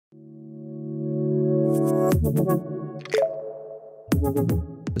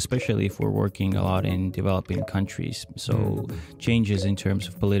Especially if we're working a lot in developing countries. So changes in terms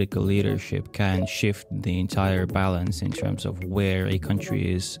of political leadership can shift the entire balance in terms of where a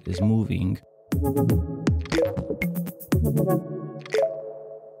country is moving.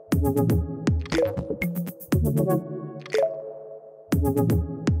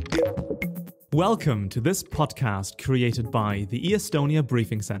 Welcome to this podcast created by the e-Estonia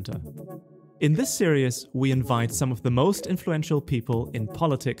Briefing Center. In this series, we invite some of the most influential people in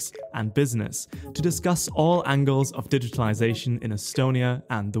politics and business to discuss all angles of digitalization in Estonia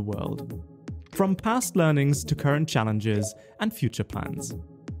and the world, from past learnings to current challenges and future plans.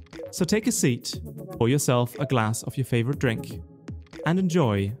 So take a seat, pour yourself a glass of your favorite drink, and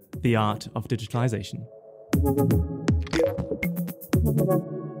enjoy the art of digitalization.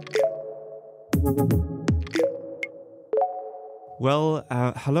 Well,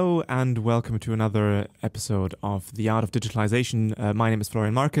 hello and welcome to another episode of The Art of Digitalisation. My name is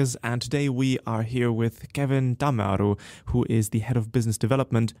Florian Marcus, and today we are here with Kevin Tammearu, who is the Head of Business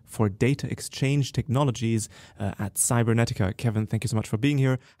Development for Data Exchange Technologies at Cybernetica. Kevin, thank you so much for being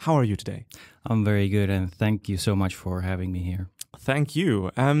here. How are you today? I'm very good, and thank you so much for having me here. Thank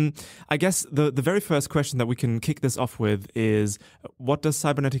you. I guess the very first question that we can kick this off with is, what does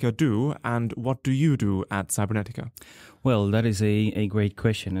Cybernetica do, and what do you do at Cybernetica? Well, that is a great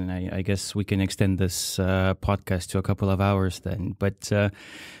question, and I guess we can extend this podcast to a couple of hours then. But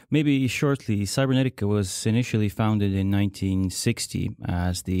maybe shortly, Cybernetica was initially founded in 1960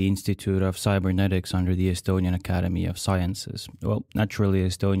 as the Institute of Cybernetics under the Estonian Academy of Sciences. Well, naturally,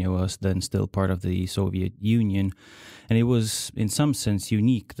 Estonia was then still part of the Soviet Union, and it was in some sense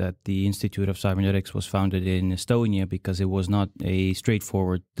unique that the Institute of Cybernetics was founded in Estonia because it was not a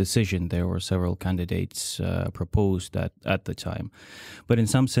straightforward decision. There were several candidates proposed at the time. But in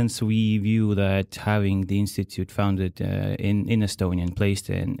some sense, we view that having the institute founded in Estonia and placed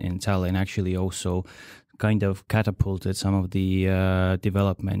in Tallinn actually also kind of catapulted some of the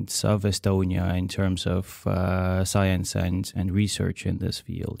developments of Estonia in terms of science and research in this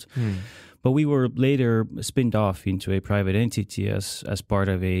field. But we were later spinned off into a private entity as part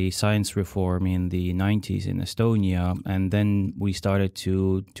of a science reform in the 90s in Estonia. And then we started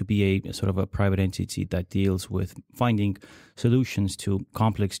to be a sort of a private entity that deals with finding solutions to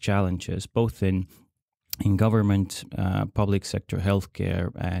complex challenges, both in government, public sector, healthcare,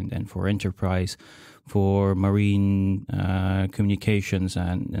 and for enterprise, for marine communications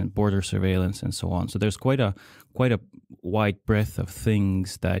and border surveillance and so on. So there's quite a wide breadth of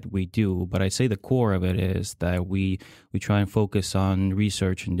things that we do, but I'd say the core of it is that we try and focus on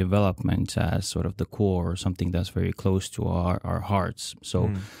research and development as sort of the core, something that's very close to our hearts.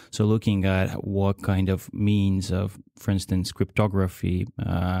 So looking at what kind of means of, for instance, cryptography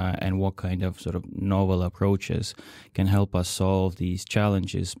and what kind of sort of novel approaches can help us solve these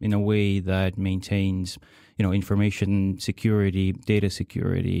challenges in a way that maintains information security, data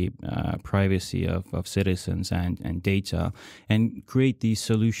security, privacy of citizens and data, and create these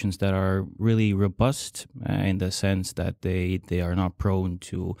solutions that are really robust in the sense that they are not prone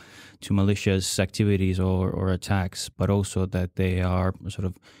to malicious activities or attacks, but also that they are sort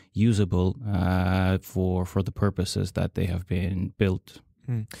of usable for the purposes that they have been built.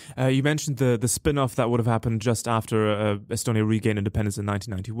 You mentioned the spin-off that would have happened just after Estonia regained independence in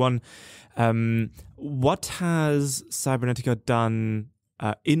 1991. What has Cybernetica done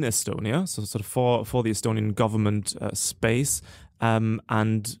in Estonia, so sort of for the Estonian government space,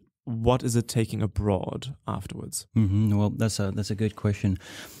 and what is it taking abroad afterwards? Well, that's a good question.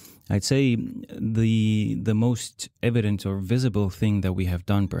 I'd say the most evident or visible thing that we have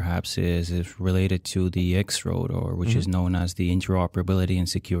done perhaps is related to the X-Road, or which is known as the Interoperability and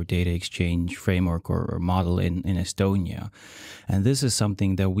Secure Data Exchange Framework or model in Estonia. And this is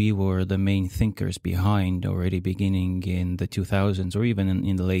something that we were the main thinkers behind already beginning in the 2000s or even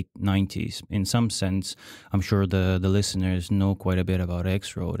in the late 90s. In some sense, I'm sure the listeners know quite a bit about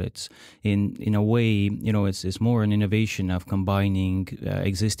X-Road. It's in a way, it's more an innovation of combining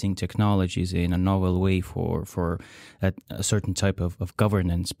existing technologies in a novel way for a certain type of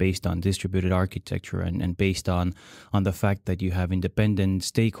governance based on distributed architecture and based on the fact that you have independent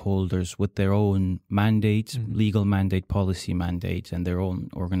stakeholders with their own mandate, legal mandate, policy mandate, and their own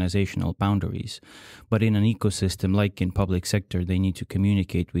organizational boundaries. But in an ecosystem like in public sector, they need to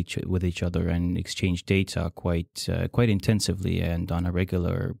communicate with each other and exchange data quite intensively and on a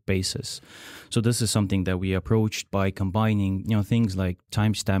regular basis. So this is something that we approached by combining things like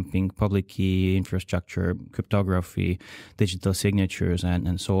timestamping, public key infrastructure, cryptography, digital signatures,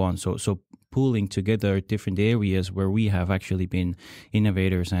 and so on. So pooling together different areas where we have actually been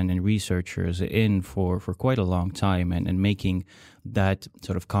innovators and researchers in for quite a long time, and making that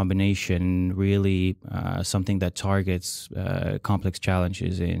sort of combination really something that targets complex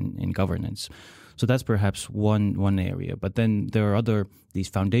challenges in governance. So that's perhaps one area. But then there are these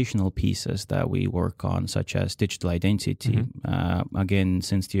foundational pieces that we work on, such as digital identity. Again,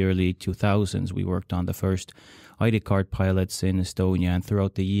 since the early 2000s, we worked on the first ID card pilots in Estonia, and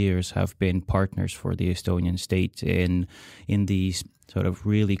throughout the years have been partners for the Estonian state in these sort of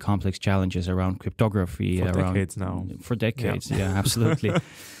really complex challenges around cryptography. For decades now. For decades, yeah absolutely.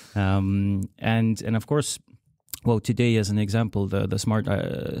 And of course, well, today, as an example, the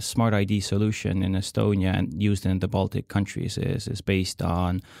smart ID solution in Estonia and used in the Baltic countries is based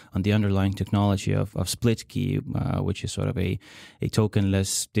on the underlying technology of split key, which is sort of a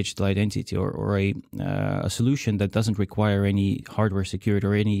tokenless digital identity, or a solution that doesn't require any hardware security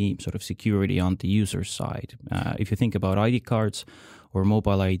or any sort of security on the user side. If you think about ID cards or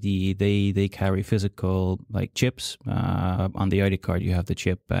mobile ID, they carry physical like chips. On the ID card, you have the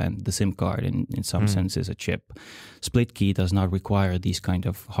chip, and the SIM card in some sense is a chip. Split key does not require these kind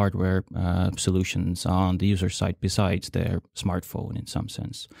of hardware solutions on the user side besides their smartphone in some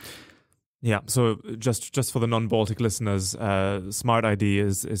sense. Yeah, so just for the non-Baltic listeners, Smart ID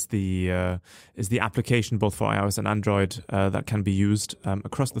is the application both for iOS and Android that can be used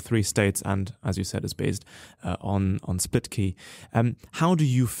across the 3 states, and as you said, is based on split key. How do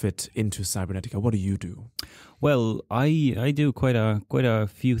you fit into Cybernetica? What do you do? Well, I do quite a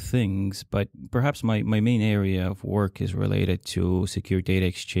few things, but perhaps my main area of work is related to secure data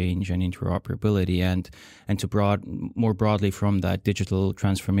exchange and interoperability, and to more broadly from that, digital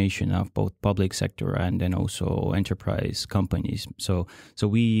transformation of both public sector and also enterprise companies. So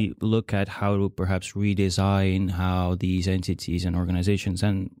we look at how to perhaps redesign how these entities and organizations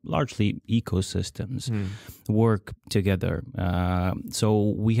and largely ecosystems work together.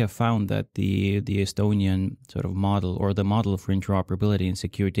 So we have found that the Estonian sort of model, or the model for interoperability and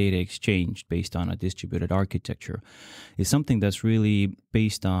secure data exchange based on a distributed architecture, is something that's really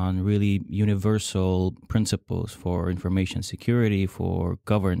based on really universal principles for information security, for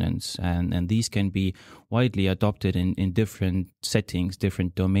governance, and these can be widely adopted in different settings,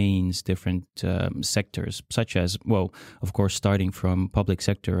 different domains, different sectors, such as, well, of course, starting from public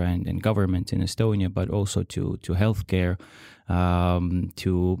sector and government in Estonia, but also to healthcare,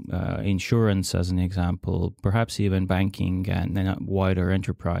 to insurance as an example, perhaps even banking and wider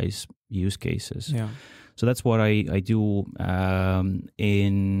enterprise use cases. Yeah. So that's what I do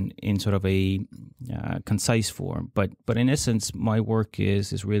in sort of a concise form. But in essence, my work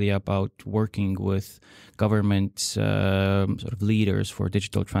is really about working with government sort of leaders for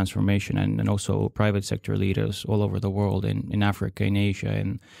digital transformation, and also private sector leaders all over the world, in Africa, in Asia,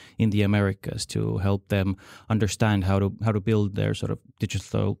 and in the Americas, to help them understand how to build their sort of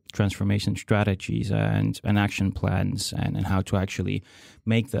digital transformation strategies and action plans, and how to actually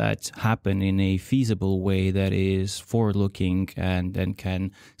make that happen in a feasible way that is forward-looking and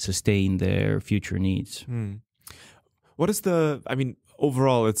can sustain their future needs. What is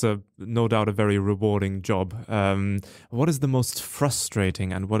overall, it's no doubt a very rewarding job. What is the most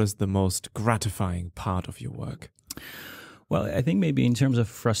frustrating and what is the most gratifying part of your work? Well, I think maybe in terms of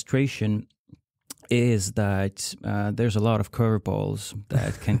frustration is that there's a lot of curveballs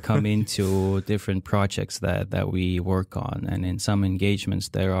that can come into different projects that we work on. And in some engagements,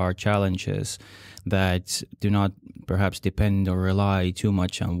 there are challenges that do not perhaps depend or rely too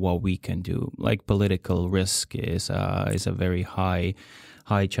much on what we can do. Like political risk is a very high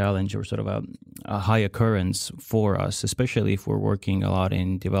challenge, or sort of a high occurrence for us, especially if we're working a lot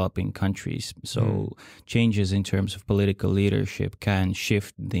in developing countries. So changes in terms of political leadership can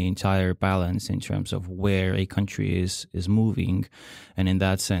shift the entire balance in terms of where a country is moving. And in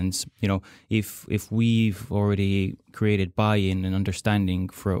that sense, if we've already created buy-in and understanding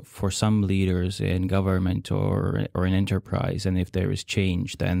for some leaders in government or in enterprise, and if there is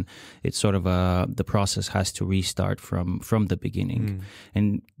change, then it's sort of the process has to restart from the beginning.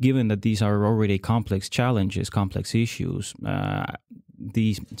 And given that these are already complex challenges, complex issues,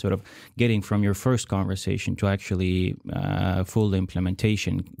 these sort of getting from your first conversation to actually full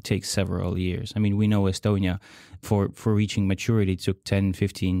implementation takes several years. I mean, we know Estonia for reaching maturity took 10,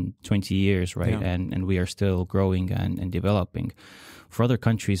 15, 20 years, right? Yeah. And we are still growing and developing. For other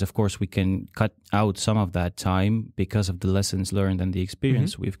countries, of course, we can cut out some of that time because of the lessons learned and the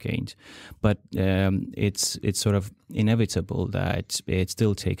experience we've gained. But it's sort of inevitable that it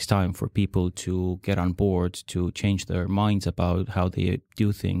still takes time for people to get on board, to change their minds about how they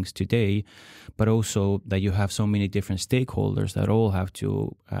do things today, but also that you have so many different stakeholders that all have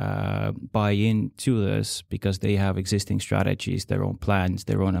to buy into this because they have existing strategies, their own plans,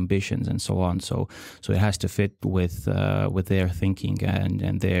 their own ambitions, and so on. So it has to fit with their thinking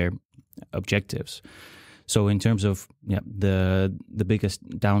and their objectives. So in terms of the biggest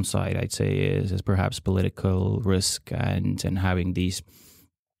downside, I'd say is perhaps political risk and having these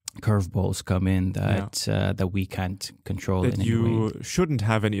curveballs come in that we can't control that in any you way. Shouldn't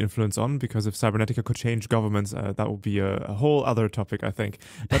have any influence on, because if Cybernetica could change governments, that would be a whole other topic, I think.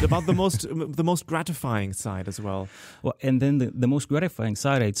 But about the most gratifying side as well. Well, and then the most gratifying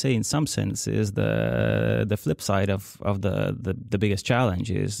side, I'd say, in some sense, is the flip side of the biggest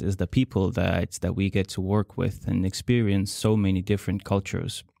challenge is the people that we get to work with and experience so many different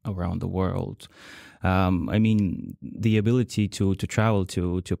cultures around the world. I mean, the ability to travel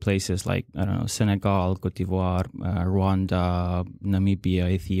to places like, I don't know, Senegal, Cote d'Ivoire, Rwanda, Namibia,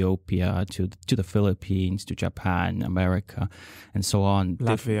 Ethiopia, to the Philippines, to Japan, America, and so on.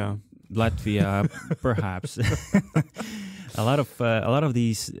 Latvia, perhaps. A lot of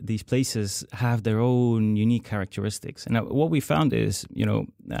these places have their own unique characteristics, and what we found is,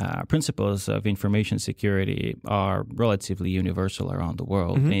 principles of information security are relatively universal around the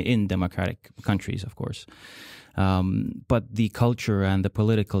world in democratic countries, of course. But the culture and the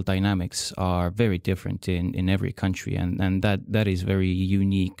political dynamics are very different in every country, and that is very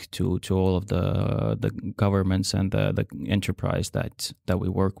unique to all of the governments and the enterprise that we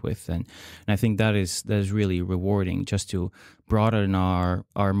work with, and I think that is really rewarding, just to broaden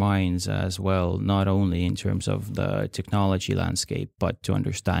our minds as well, not only in terms of the technology landscape, but to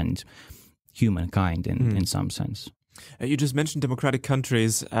understand humankind in some sense. You just mentioned democratic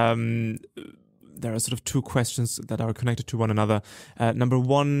countries. There are sort of two questions that are connected to one another. Number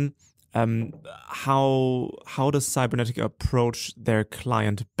one, how does Cybernetica approach their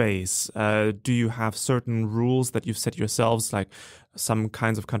client base? Do you have certain rules that you've set yourselves, like some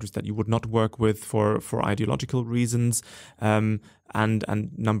kinds of countries that you would not work with for ideological reasons? And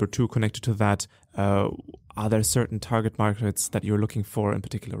number two, connected to that, are there certain target markets that you're looking for in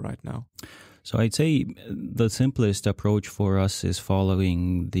particular right now? So I'd say the simplest approach for us is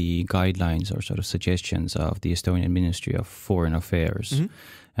following the guidelines or sort of suggestions of the Estonian Ministry of Foreign Affairs.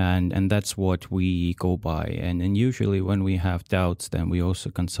 And that's what we go by. And usually when we have doubts, then we also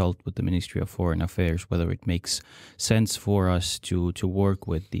consult with the Ministry of Foreign Affairs whether it makes sense for us to work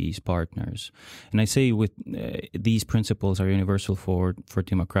with these partners. And I say with these principles are universal for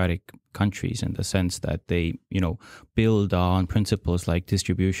democratic countries in the sense that they, build on principles like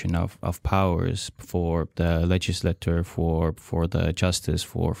distribution of powers for the legislature, for the justice,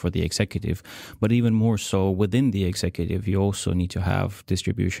 for the executive. But even more so within the executive, you also need to have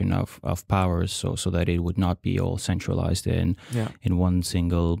distribution of powers so that it would not be all centralized in one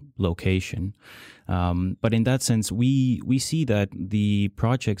single location. But in that sense, we see that the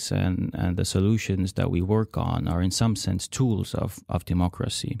projects and the solutions that we work on are in some sense tools of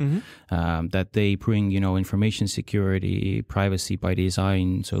democracy, that they bring, information security, privacy by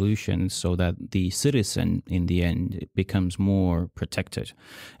design solutions so that the citizen in the end becomes more protected.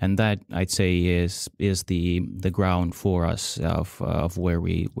 And that, I'd say, is the ground for us of where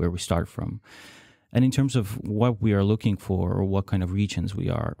we start from. And in terms of what we are looking for or what kind of regions we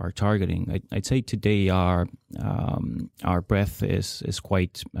are targeting, I'd say today our breadth is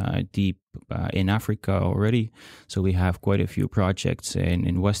quite deep in Africa already. So we have quite a few projects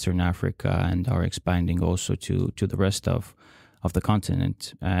in Western Africa and are expanding also to the rest of the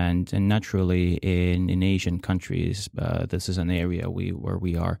continent. And naturally in Asian countries, this is an area where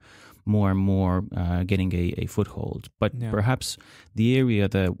we are more and more getting a foothold. But perhaps the area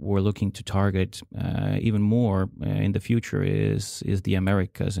that we're looking to target even more in the future is the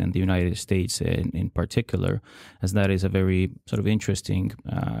Americas and the United States in particular, as that is a very sort of interesting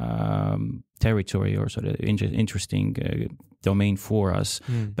territory or sort of interesting domain for us,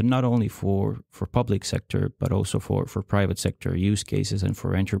 but not only for public sector, but also for private sector use cases and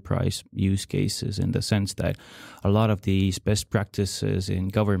for enterprise use cases, in the sense that a lot of these best practices in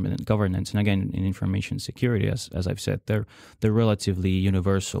governance, and again in information security, as I've said, they're relatively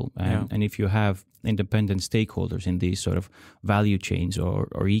universal. And if you have independent stakeholders in these sort of value chains or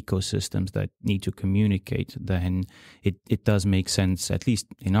ecosystems that need to communicate, then it does make sense, at least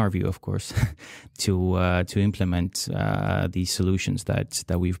in our view, of course, to implement these solutions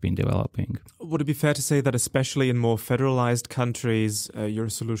that we've been developing. Would it be fair to say that especially in more federalized countries, your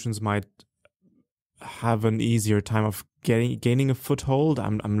solutions might have an easier time of gaining a foothold?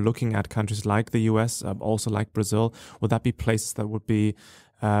 I'm looking at countries like the US, also like Brazil. Would that be places that would be,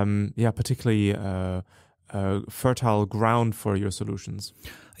 particularly fertile ground for your solutions?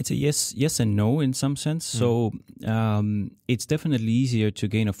 I'd say yes and no in some sense. So it's definitely easier to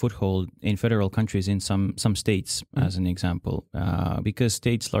gain a foothold in federal countries in some states, as an example, because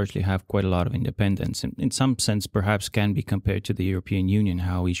states largely have quite a lot of independence. In some sense, perhaps can be compared to the European Union,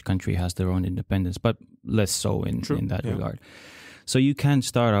 how each country has their own independence, but less so in that regard. So you can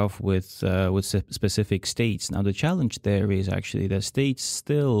start off with specific states. Now, the challenge there is actually that states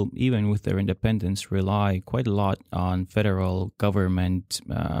still, even with their independence, rely quite a lot on federal government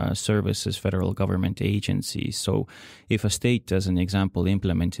services, federal government agencies. So if a state, as an example,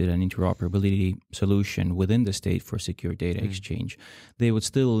 implemented an interoperability solution within the state for secure data exchange, they would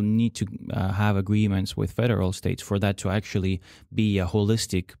still need to have agreements with federal states for that to actually be a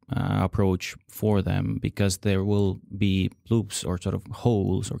holistic approach for them, because there will be loops or sort of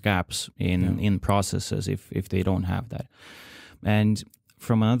holes or gaps in processes if they don't have that. And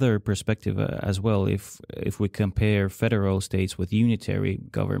from another perspective as well, if we compare federal states with unitary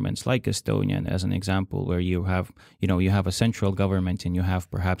governments like Estonia as an example, where you have a central government and you have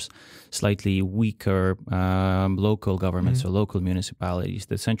perhaps slightly weaker local governments or local municipalities,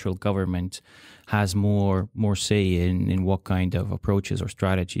 the central government has more say in what kind of approaches or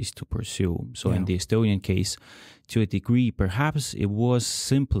strategies to pursue. So in the Estonian case, to a degree, perhaps it was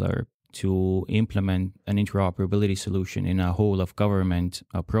simpler to implement an interoperability solution in a whole of government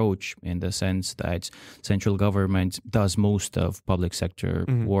approach, in the sense that central government does most of public sector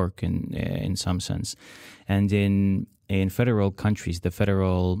work in some sense. And in federal countries, the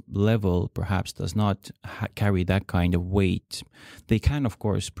federal level perhaps does not carry that kind of weight. They can, of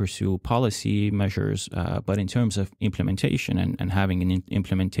course, pursue policy measures, but in terms of implementation and having an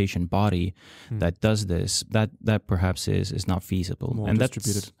implementation body that does this, that perhaps is not feasible. More and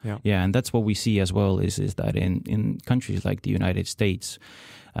distributed. And that's what we see as well is that in countries like the United States,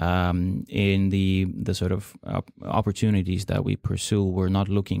 in the sort of opportunities that we pursue, we're not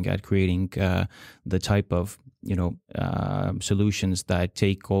looking at creating the type of solutions that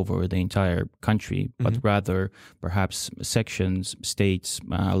take over the entire country, but rather perhaps sections, states,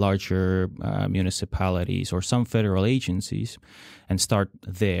 larger municipalities, or some federal agencies, and start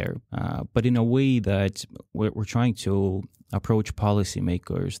there. But in a way that we're trying to approach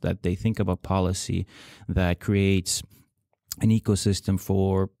policymakers, that they think about policy that creates an ecosystem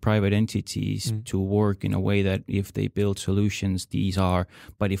for private entities to work in a way that if they build solutions, these are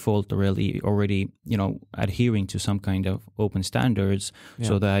by default already adhering to some kind of open standards,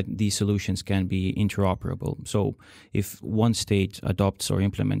 so that these solutions can be interoperable. So if one state adopts or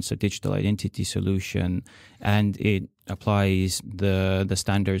implements a digital identity solution and it applies the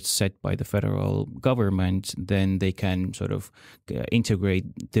standards set by the federal government, then they can sort of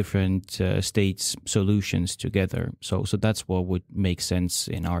integrate different states' solutions together. So that's what would make sense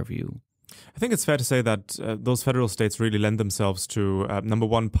in our view. I think it's fair to say that those federal states really lend themselves to, number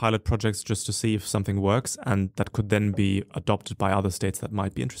one, pilot projects just to see if something works, and that could then be adopted by other states that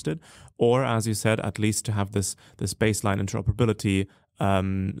might be interested. Or, as you said, at least to have this baseline interoperability,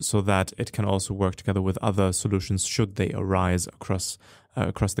 so that it can also work together with other solutions should they arise across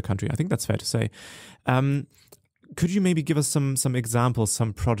the country. I think that's fair to say. Could you maybe give us some examples,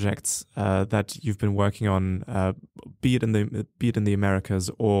 some projects that you've been working on, be it in the Americas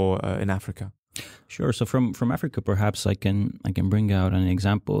or in Africa? Sure. So from Africa, perhaps I can bring out an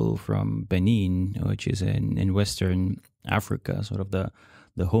example from Benin, which is in Western Africa, sort of the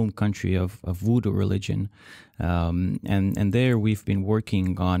home country of voodoo religion. And there we've been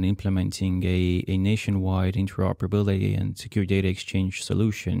working on implementing a nationwide interoperability and secure data exchange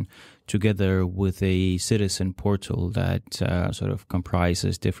solution together with a citizen portal that sort of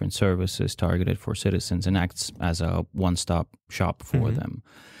comprises different services targeted for citizens and acts as a one-stop shop for them.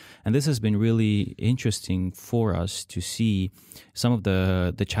 And this has been really interesting for us to see some of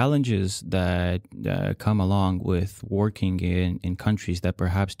the challenges that come along with working in countries that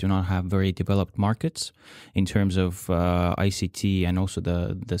perhaps do not have very developed markets in terms of ICT and also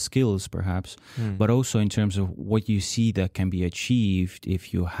the skills perhaps, but also in terms of what you see that can be achieved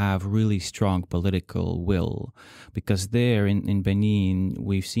if you have really strong political will. Because there in Benin,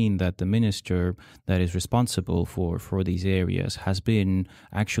 we've seen that the minister that is responsible for these areas has been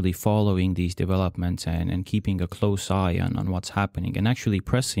actually actually following these developments and keeping a close eye on what's happening, and actually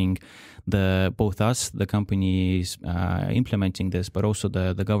pressing both us, the companies implementing this, but also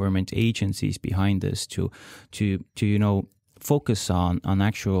the government agencies behind this to focus on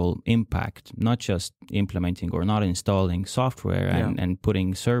actual impact, not just implementing or not installing software and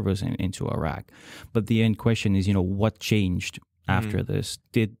putting servers into a rack. But the end question is, what changed after this?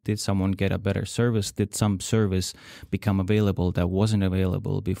 Did someone get a better service? Did some service become available that wasn't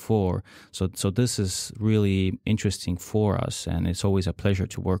available before? So this is really interesting for us, and it's always a pleasure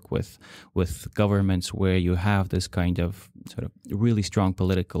to work with governments where you have this kind of sort of really strong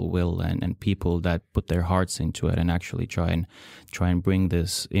political will and people that put their hearts into it and actually try and bring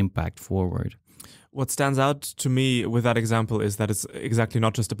this impact forward. What stands out to me with that example is that it's exactly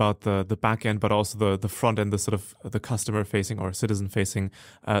not just about the back end, but also the front end, the sort of the customer facing or citizen facing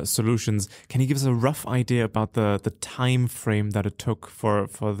solutions. Can you give us a rough idea about the time frame that it took for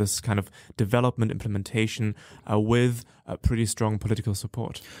this kind of development implementation with pretty strong political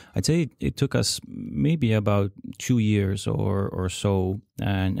support? I'd say it took us maybe about 2 years or so.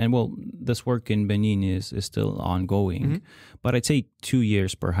 And well, this work in Benin is still ongoing, but I'd say 2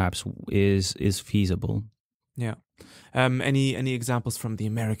 years perhaps is feasible. Yeah. Any examples from the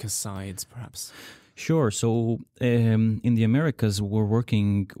Americas sides, perhaps? Sure. So in the Americas, we're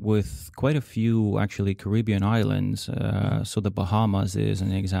working with quite a few actually Caribbean islands. So the Bahamas is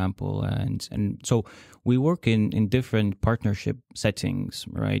an example, and so we work in different partnership settings,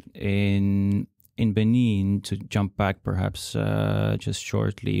 right? In Benin, to jump back perhaps just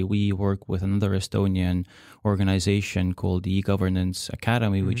shortly, we work with another Estonian organization called the E-Governance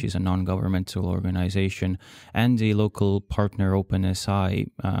Academy, which is a non-governmental organization, and a local partner, OpenSI,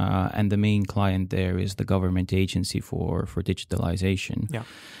 and the main client there is the government agency for digitalisation. Yeah.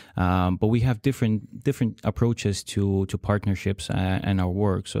 But we have different approaches to partnerships and our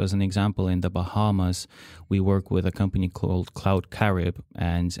work. So as an example, in the Bahamas, we work with a company called Cloud Carib,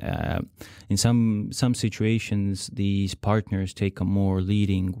 and in some situations, these partners take a more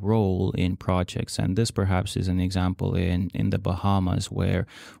leading role in projects. And this perhaps is an example in the Bahamas where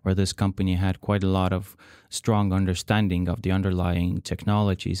this company had quite a lot of strong understanding of the underlying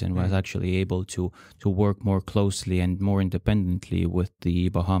technologies and was actually able to work more closely and more independently with the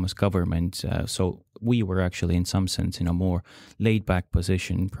Bahamas government. So we were actually in some sense in a more laid-back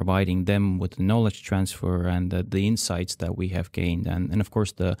position, providing them with the knowledge transfer and the insights that we have gained and of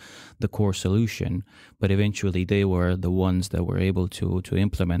course the core solution. But eventually they were the ones that were able to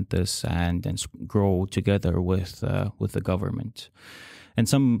implement this and grow together with the government. And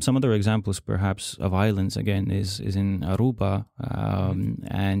some other examples, perhaps, of islands again is in Aruba,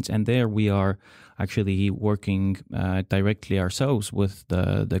 and there we are actually working directly ourselves with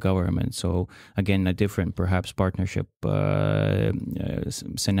the government. So again, a different perhaps partnership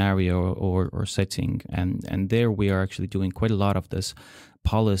scenario or setting, and there we are actually doing quite a lot of this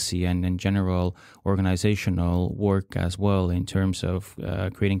policy and general organizational work as well in terms of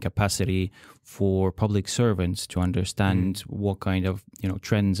creating capacity for public servants to understand what kind of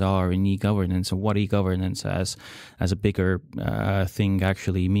trends are in e-governance and what e-governance as a bigger thing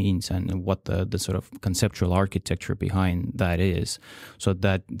actually means and what the sort of conceptual architecture behind that is, so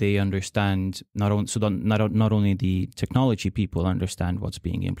that they understand not only the technology people understand what's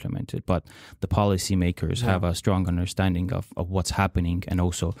being implemented, but the policymakers have a strong understanding of what's happening and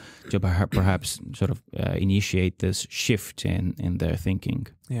also to perhaps sort of initiate this shift in their thinking.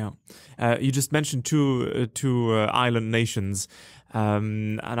 Yeah, you just mentioned two island nations,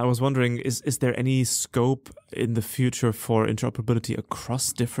 and I was wondering, is there any scope in the future for interoperability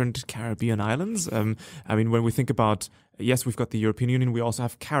across different Caribbean islands? I mean, when we think about, yes, we've got the European Union, we also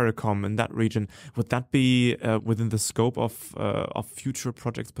have CARICOM in that region. Would that be within the scope of future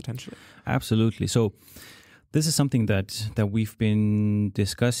projects potentially? Absolutely. So this is something that we've been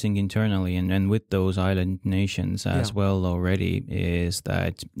discussing internally and with those island nations as well already, is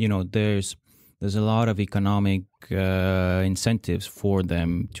that, there's a lot of economic incentives for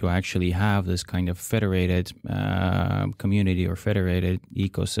them to actually have this kind of federated community or federated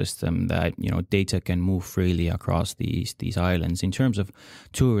ecosystem that, data can move freely across these islands in terms of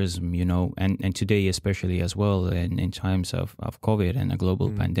tourism, and today especially as well in times of COVID and a global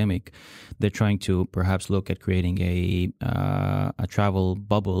pandemic, they're trying to perhaps look at creating a travel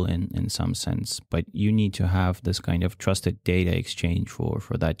bubble in some sense, but you need to have this kind of trusted data exchange for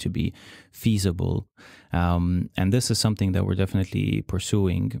that to be feasible. And this is something that we're definitely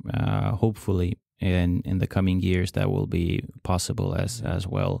pursuing. Hopefully, in the coming years, that will be possible as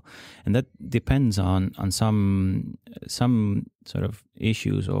well. And that depends on some sort of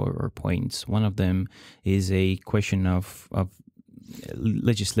issues or points. One of them is a question of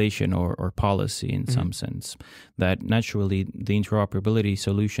legislation or policy in some sense, that naturally the interoperability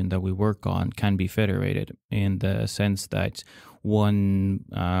solution that we work on can be federated in the sense that one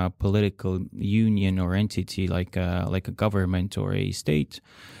political union or entity like a government or a state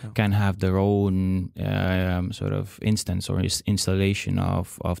can have their own sort of instance or installation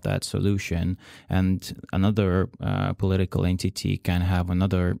of that solution, and another political entity can have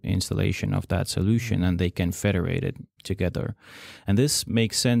another installation of that solution, and they can federate it together. And this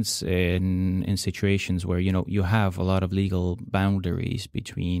makes sense in situations where you have a lot of legal boundaries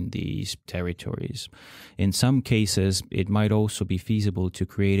between these territories. In some cases, it might also be feasible to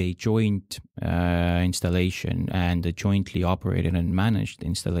create a joint installation and a jointly operated and managed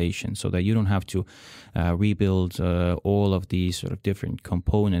installation, so that you don't have to rebuild all of these sort of different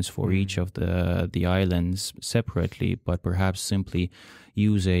components for each of the islands separately, but perhaps simply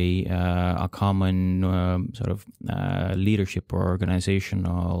use a common sort of leadership or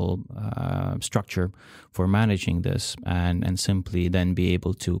organizational structure for managing this, and simply then be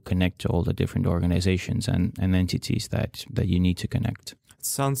able to connect to all the different organizations and entities that you need to connect. It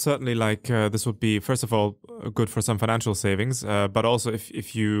sounds certainly like this would be, first of all, good for some financial savings, but also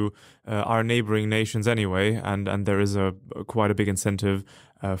if you are neighboring nations anyway, and there is quite a big incentive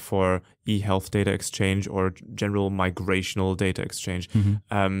for e-health data exchange or general migrational data exchange.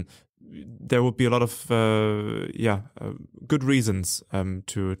 There would be a lot of good reasons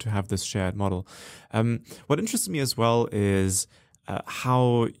to have this shared model. What interests me as well is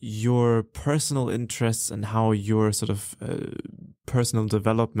how your personal interests and how your sort of personal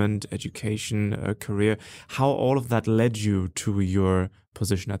development, education, career, how all of that led you to your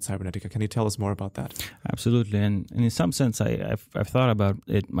position at Cybernetica. Can you tell us more about that? Absolutely. And in some sense, I've thought about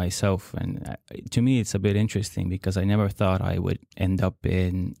it myself. And to me, it's a bit interesting because I never thought I would end up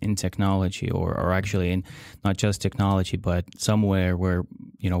in technology or actually in not just technology, but somewhere where,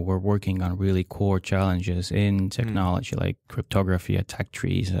 we're working on really core challenges in technology like cryptography, attack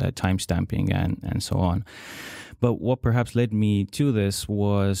trees, timestamping, and so on. But what perhaps led me to this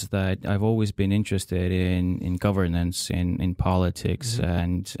was that I've always been interested in governance, in politics,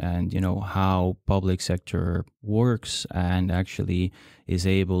 and how public sector works and actually is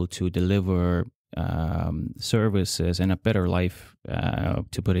able to deliver services and a better life,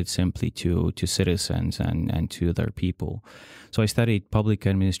 to put it simply, to citizens and to their people. So I studied public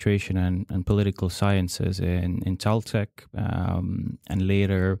administration and political sciences in Caltech, and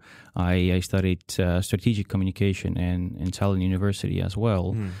later I studied strategic communication in Tallinn University as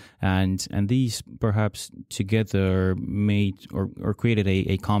well. And these perhaps together made or created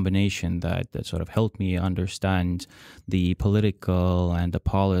a combination that sort of helped me understand the political and the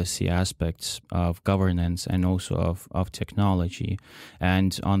policy aspects of governance and also of technology.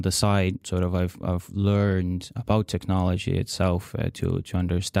 And on the side, sort of I've learned about technology itself to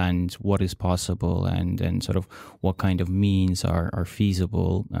understand what is possible and sort of what kind of means are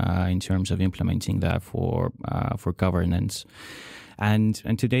feasible in terms of implementing that for governance.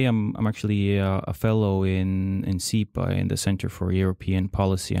 And today I'm actually a fellow in SIPA, in the Center for European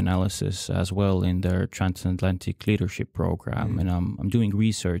Policy Analysis, as well in their Transatlantic Leadership Program. And I'm doing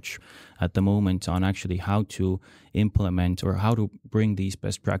research at the moment on actually how to implement or how to bring these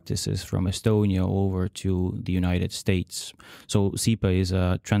best practices from Estonia over to the United States. So SIPA is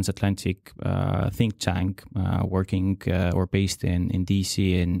a transatlantic think tank working or based in DC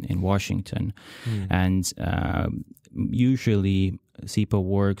in Washington. And usually SIPA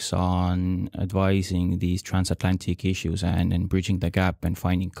works on advising these transatlantic issues and bridging the gap and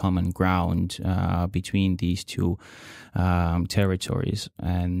finding common ground between these two territories.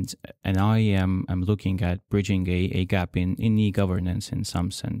 And I am looking at bridging a gap in e-governance in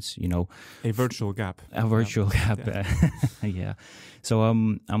some sense, A virtual gap. A virtual gap. Yeah. So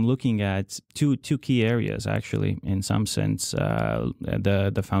I'm looking at two key areas actually, in some sense,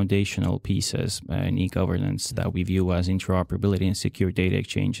 the foundational pieces in e-governance that we view as interoperability and secure data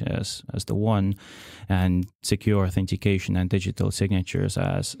exchange as the one, and secure authentication and digital signatures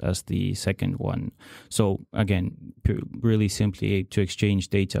as the second one. So again, really simply to exchange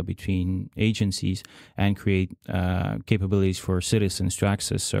data between agencies and create capabilities for citizens to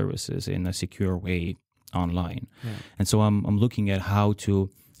access services in a secure way online. And so I'm looking at how to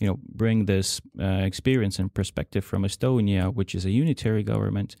bring this experience and perspective from Estonia, which is a unitary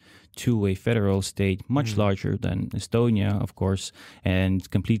government, to a federal state much larger than Estonia, of course, and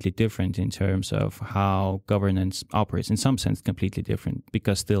completely different in terms of how governance operates. In some sense, completely different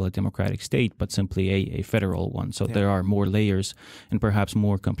because still a democratic state, but simply a federal one. So there are more layers and perhaps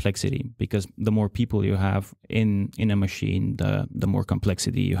more complexity, because the more people you have in a machine, the more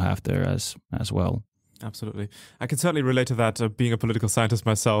complexity you have there as well. Absolutely. I can certainly relate to that, being a political scientist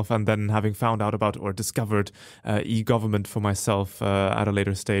myself and then having found out about or discovered e-government for myself at a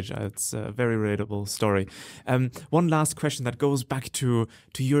later stage. It's a very relatable story. One last question that goes back to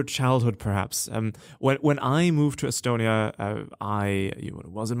your childhood, perhaps. When I moved to Estonia, I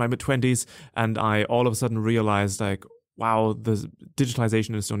was in my mid-20s, and I all of a sudden realized, like, wow, the digitalization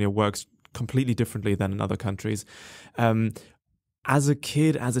in Estonia works completely differently than in other countries. As a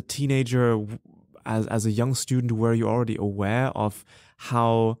kid, as a teenager, as a young student, were you already aware of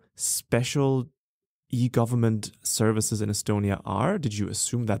how special e-government services in Estonia are? Did you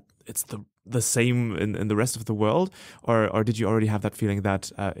assume that it's the same in the rest of the world, or did you already have that feeling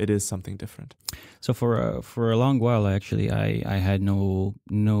that it is something different? So for a long while, actually, I had no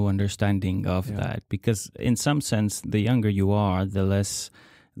understanding of that, because in some sense, the younger you are, the less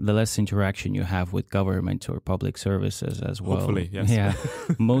interaction you have with government or public services as well. Hopefully, yes. Yeah.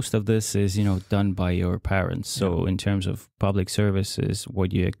 Most of this is, done by your parents. So in terms of public services,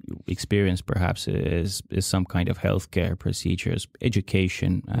 what you experience perhaps is some kind of healthcare procedures,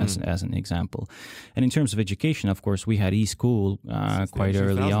 education as an example. And in terms of education, of course, we had e-school quite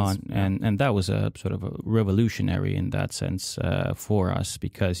early on. And that was a sort of a revolutionary in that sense for us,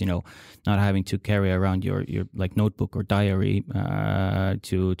 because, not having to carry around your like notebook or diary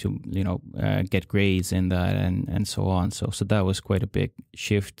to get grades in that and so on. So that was quite a big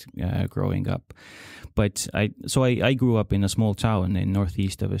shift growing up. But I grew up in a small town in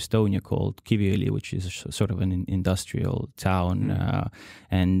northeast of Estonia called Kiviõli, which is sort of an industrial town.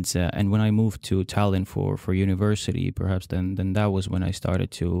 And when I moved to Tallinn for university, perhaps then that was when I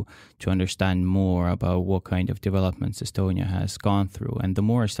started to understand more about what kind of developments Estonia has gone through. And the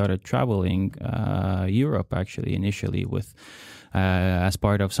more I started traveling Europe, actually, initially with as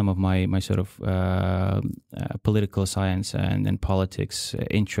part of some of my sort of political science and politics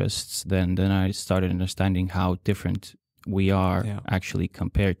interests, then I started understanding how different we are actually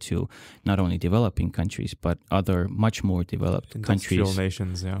compared to not only developing countries, but other much more developed industrial countries.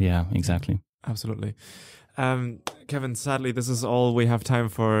 nations. Yeah, exactly. Absolutely. Kevin, sadly, this is all we have time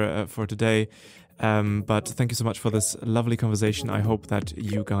for today. But thank you so much for this lovely conversation. I hope that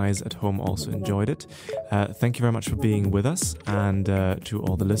you guys at home also enjoyed it. Thank you very much for being with us. And to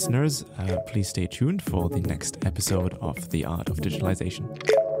all the listeners, please stay tuned for the next episode of The Art of Digitalisation.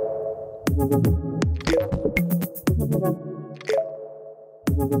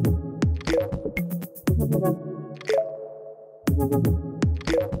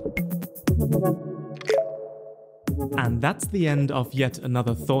 And that's the end of yet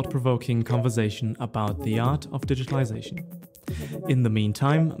another thought-provoking conversation about the art of digitalization. In the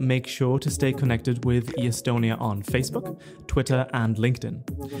meantime, make sure to stay connected with e-Estonia on Facebook, Twitter and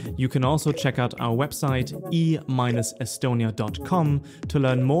LinkedIn. You can also check out our website e-estonia.com to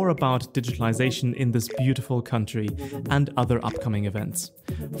learn more about digitalization in this beautiful country and other upcoming events.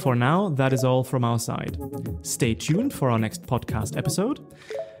 For now, that is all from our side. Stay tuned for our next podcast episode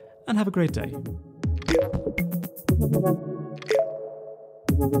and have a great day.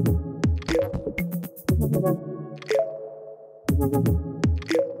 Thank you.